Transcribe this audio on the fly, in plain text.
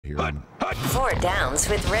here. Four Downs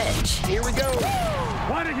with Rich. Here we go.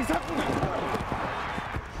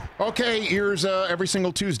 Okay, here's every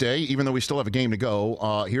single Tuesday, even though we still have a game to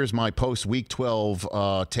go, here's my post-Week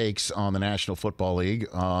 12 takes on the National Football League,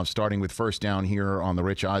 starting with First Down here on the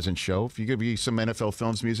Rich Eisen Show. If you give me some NFL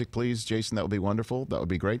Films music, please, Jason, that would be wonderful. That would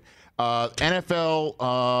be great.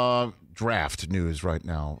 NFL draft news right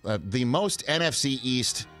now. The most NFC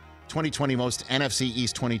East 2020, most NFC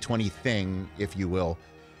East 2020 thing, if you will,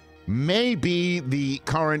 may be the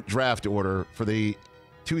current draft order for the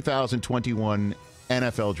 2021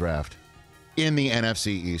 NFL draft in the NFC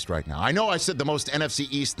East right now. I know I said the most NFC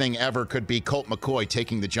East thing ever could be Colt McCoy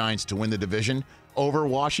taking the Giants to win the division over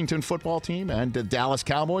Washington football team and the Dallas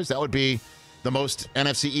Cowboys. That would be the most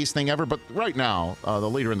NFC East thing ever. But right now, the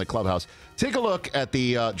leader in the clubhouse, take a look at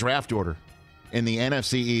the draft order in the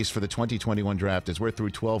NFC East for the 2021 draft as we're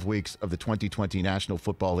through 12 weeks of the 2020 National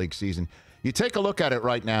Football League season. You take a look at it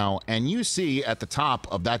right now, and you see at the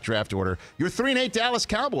top of that draft order, your 3-8 Dallas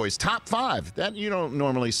Cowboys, top 5. That you don't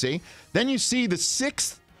normally see. Then you see the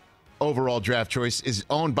 6th overall draft choice is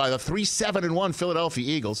owned by the 3-7-1 Philadelphia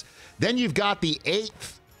Eagles. Then you've got the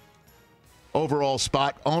 8th overall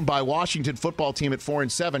spot owned by Washington football team at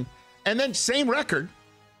 4-7. And then same record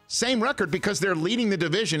because they're leading the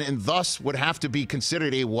division and thus would have to be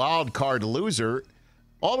considered a wild card loser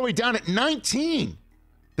all the way down at 19.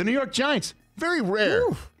 The New York Giants, very rare.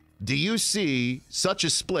 Ooh. Do you see such a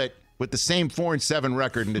split with the same 4-7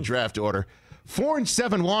 record in the draft order?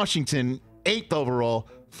 4-7 Washington, 8th overall.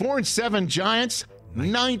 4-7 Giants,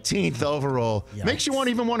 19th overall. Yikes. Makes you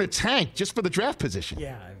even want to tank just for the draft position.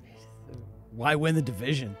 Yeah. Why win the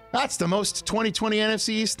division? That's the most 2020 NFC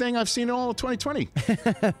East thing I've seen in all of 2020.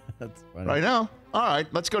 That's funny. Right now. All right,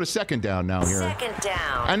 let's go to second down now here. Second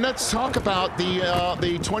down. And let's talk about the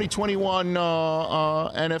 2021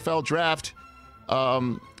 NFL draft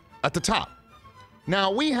at the top.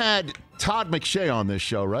 Now, we had Todd McShay on this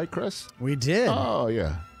show, right, Chris? We did. Oh,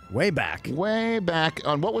 yeah. Way back.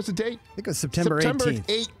 On what was the date? I think it was September 18th.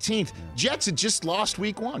 18th. Jets had just lost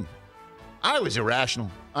week 1. I was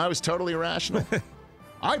irrational. I was totally irrational.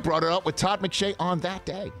 I brought it up with Todd McShay on that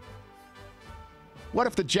day. What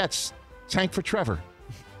if the Jets tank for Trevor?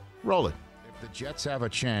 Roll it. If the Jets have a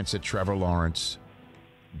chance at Trevor Lawrence,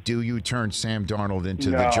 do you turn Sam Darnold into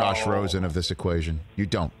the Josh Rosen of this equation? You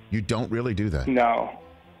don't. You don't really do that. No,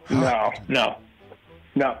 I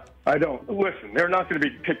don't. Listen, they're not going to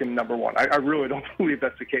be picking number 1. I really don't believe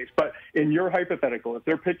that's the case. But in your hypothetical, if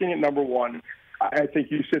they're picking at number 1, I think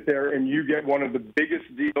you sit there and you get one of the biggest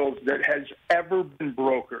deals that has ever been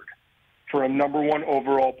brokered for a number 1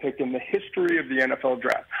 overall pick in the history of the NFL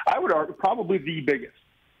draft. I would argue probably the biggest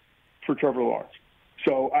for Trevor Lawrence.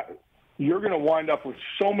 So you're going to wind up with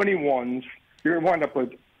so many ones. You're going to wind up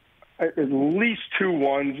with at least 2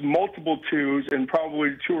 1s, multiple 2s, and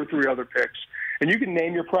probably 2 or 3 other picks. And you can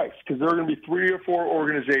name your price because there are going to be 3 or 4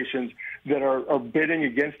 organizations that are bidding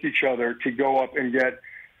against each other to go up and get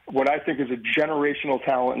what I think is a generational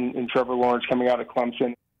talent in Trevor Lawrence coming out of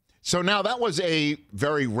Clemson. So now that was a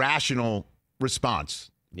very rational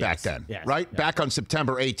response back then, right? Yes. Back on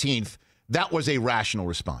September 18th, that was a rational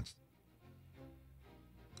response.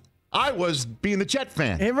 I was being the Jet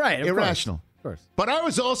fan. Right. Irrational. Of course. But I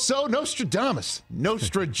was also Nostradamus,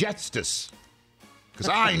 Nostrajestus, because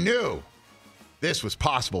I knew this was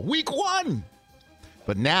possible. Week 1.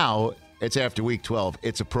 But now it's after week 12.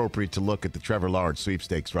 It's appropriate to look at the Trevor Lawrence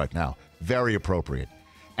sweepstakes right now. Very appropriate.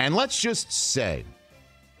 And let's just say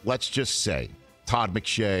Todd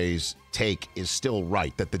McShay's take is still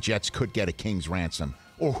right, that the Jets could get a king's ransom,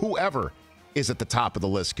 or whoever is at the top of the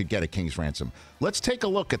list could get a king's ransom. Let's take a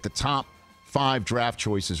look at the top 5 draft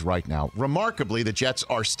choices right now. Remarkably, the Jets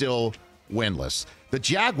are still winless. The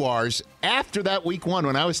Jaguars, after that week 1,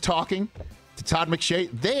 when I was talking to Todd McShay,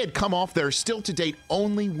 they had come off their still-to-date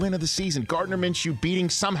only win of the season. Gardner Minshew beating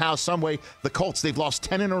somehow, someway, the Colts. They've lost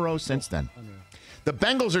 10 in a row since then. The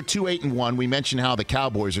Bengals are 2-8-1. We mentioned how the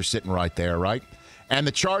Cowboys are sitting right there, right? And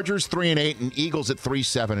the Chargers 3-8 and Eagles at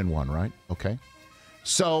 3-7-1, right? Okay.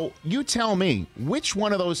 So you tell me, which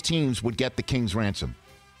one of those teams would get the king's ransom?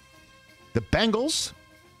 The Bengals,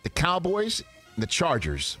 the Cowboys, the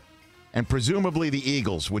Chargers, and presumably the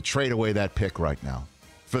Eagles would trade away that pick right now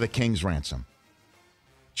for the king's ransom.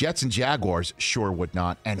 Jets and Jaguars sure would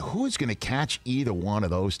not. And who's going to catch either one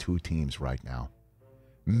of those 2 teams right now?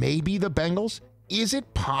 Maybe the Bengals? Is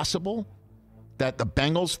it possible that the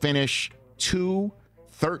Bengals finish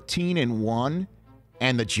 2-13-1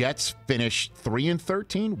 and the Jets finish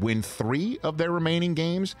 3-13, win 3 of their remaining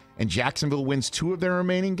games, and Jacksonville wins 2 of their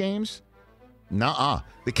remaining games? Nuh-uh.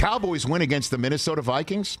 The Cowboys win against the Minnesota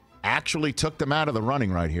Vikings. actually took them out of the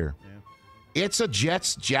running right here. Yeah. It's a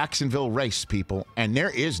Jets-Jacksonville race, people, and there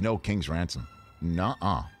is no king's ransom.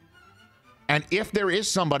 Nuh-uh. And if there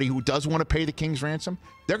is somebody who does want to pay the king's ransom,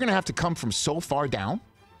 they're going to have to come from so far down.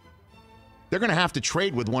 They're going to have to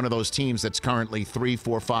trade with one of those teams that's currently 3,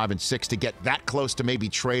 4, 5, and 6 to get that close to maybe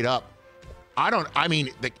trade up. I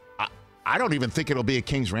don't even think it'll be a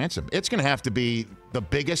king's ransom. It's going to have to be the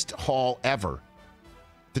biggest haul ever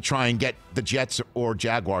to try and get the Jets or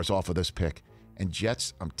Jaguars off of this pick. And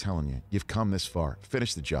Jets, I'm telling you, you've come this far.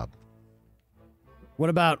 Finish the job. What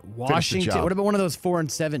about Washington? What about one of those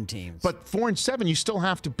 4-7 teams? But 4-7, you still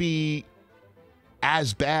have to be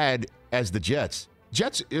as bad as the Jets.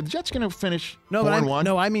 The Jets going to finish 4-1.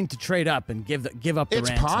 No, I mean to trade up and give up the ransom.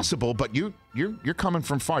 It's possible, but you're coming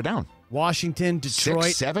from far down. Washington, Detroit,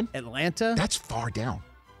 6, 7? Atlanta. That's far down.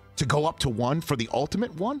 To go up to 1 for the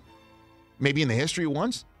ultimate one? Maybe in the history of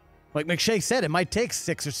ones? Like McShay said, it might take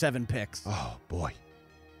 6 or 7 picks. Oh, boy.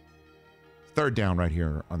 Third down right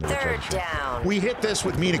here on the Rich Eisen Show. Third down. We hit this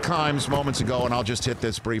with Mina Kimes moments ago, and I'll just hit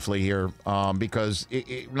this briefly here because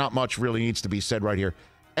not much really needs to be said right here.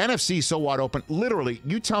 NFC so wide open. Literally,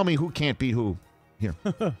 you tell me who can't beat who here.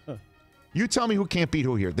 You tell me who can't beat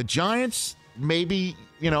who here. The Giants maybe,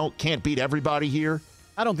 can't beat everybody here.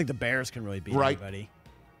 I don't think the Bears can really beat anybody.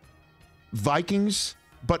 Vikings,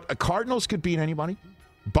 but Cardinals could beat anybody.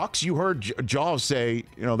 Bucks, you heard Jaws say,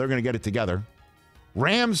 they're going to get it together.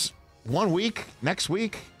 Rams, 1 week, next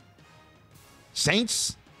week.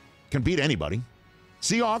 Saints can beat anybody.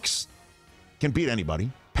 Seahawks can beat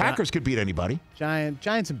anybody. Packers could beat anybody.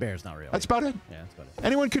 Giants and Bears, not really. That's about it. Yeah, that's about it.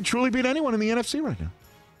 Anyone could truly beat anyone in the NFC right now,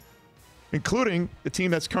 including the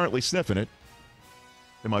team that's currently sniffing it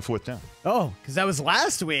in my fourth down. Oh, because that was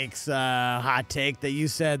last week's hot take that you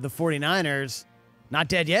said the 49ers not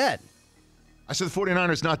dead yet. I said the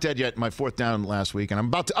 49ers not dead yet in my fourth down last week, and I'm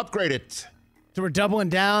about to upgrade it. So we're doubling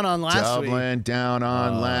down on last week. Doubling down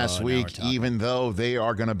on last week, even though they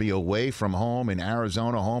are going to be away from home in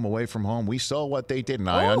Arizona, home away from home. We saw what they did, and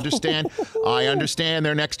I understand. I understand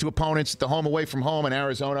their next two opponents, the home away from home in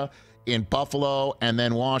Arizona, in Buffalo, and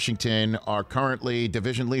then Washington are currently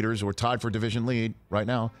division leaders or tied for division lead right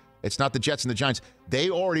now. It's not the Jets and the Giants.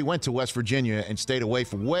 They already went to West Virginia and stayed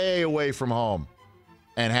way away from home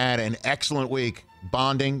and had an excellent week,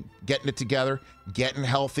 bonding, getting it together, getting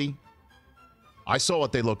healthy. I saw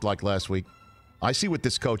what they looked like last week. I see what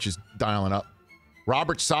this coach is dialing up.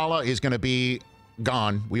 Robert Saleh is going to be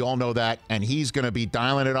gone. We all know that. And he's going to be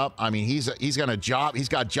dialing it up. I mean, he's got a job. He's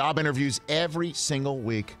got job interviews every single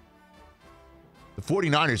week. The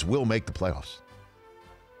 49ers will make the playoffs.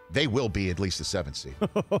 They will be at least the 7th seed.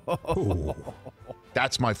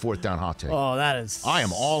 That's my fourth down hot take. Oh, that is I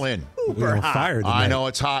am all in. We're on fire tonight. I know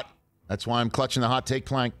it's hot. That's why I'm clutching the hot take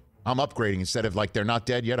plank. I'm upgrading instead of like they're not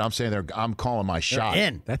dead yet. I'm saying I'm calling my shot. They're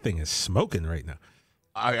in. That thing is smoking right now.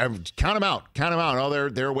 I count them out. Count them out. Oh,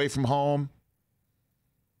 they're away from home.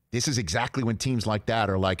 This is exactly when teams like that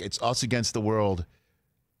are like, it's us against the world.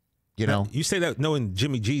 You know. You say that knowing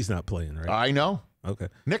Jimmy G's not playing, right? I know. Okay.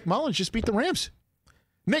 Nick Mullins just beat the Rams.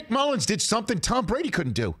 Nick Mullins did something Tom Brady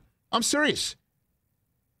couldn't do. I'm serious.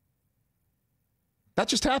 That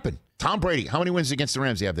just happened. Tom Brady, how many wins against the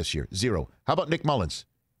Rams do you have this year? 0. How about Nick Mullins?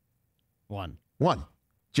 1.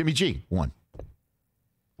 Jimmy G, 1.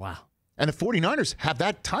 Wow. And the 49ers have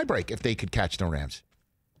that tiebreak if they could catch the Rams.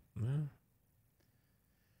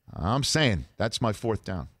 I'm saying that's my fourth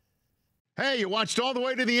down. Hey, you watched all the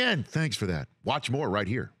way to the end. Thanks for that. Watch more right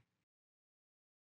here.